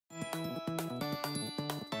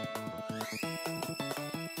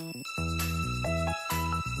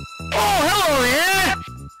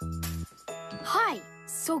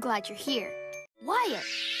so glad you're here. Wyatt!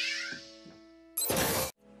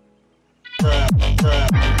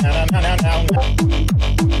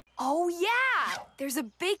 Oh yeah! There's a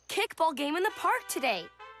big kickball game in the park today.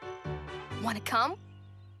 Wanna come?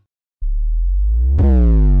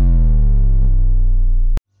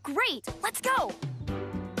 Great! Let's go!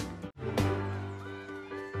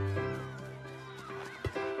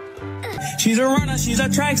 She's a runner, she's a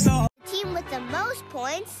track star. The team with the most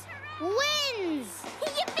points wins!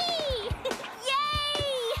 Yippee! Yay!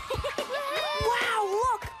 Wow,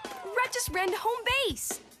 look! Red just ran to home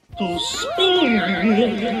base. Good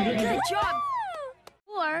job!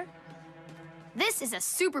 Or, this is a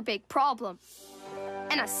super big problem.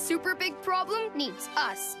 And a super big problem needs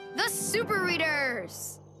us, the Super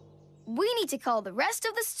Readers. We need to call the rest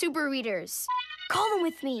of the Super Readers. Call them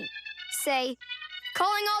with me. Say,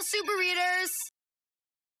 calling all Super Readers.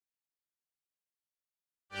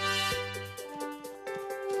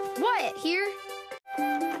 Wyatt here.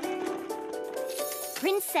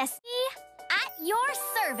 Princess at your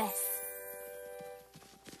service.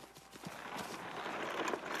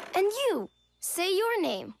 And you, say your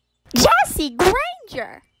name. Jessie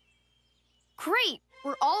Granger. Great,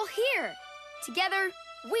 we're all here. Together,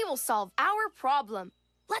 we will solve our problem.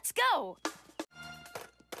 Let's go.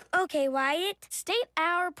 Okay, Wyatt, state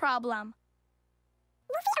our problem.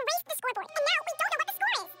 Wolfie erased the scoreboard, and now we don't know what the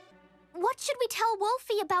score is. What should we tell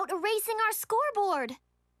Wolfie about erasing our scoreboard?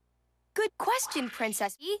 Good question,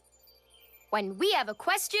 Princess E. When we have a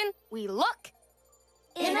question, we look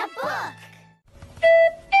In a book.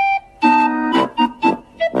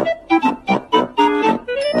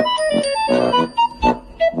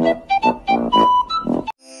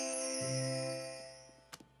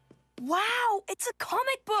 Wow, it's a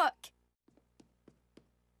comic book.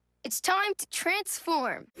 It's time to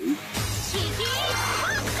transform. Cheeky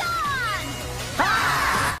Popcorn!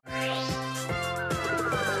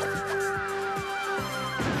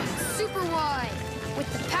 Super Y, with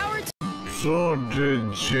the power to... Sword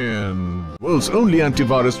Chin. World's only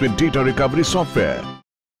antivirus with data recovery software.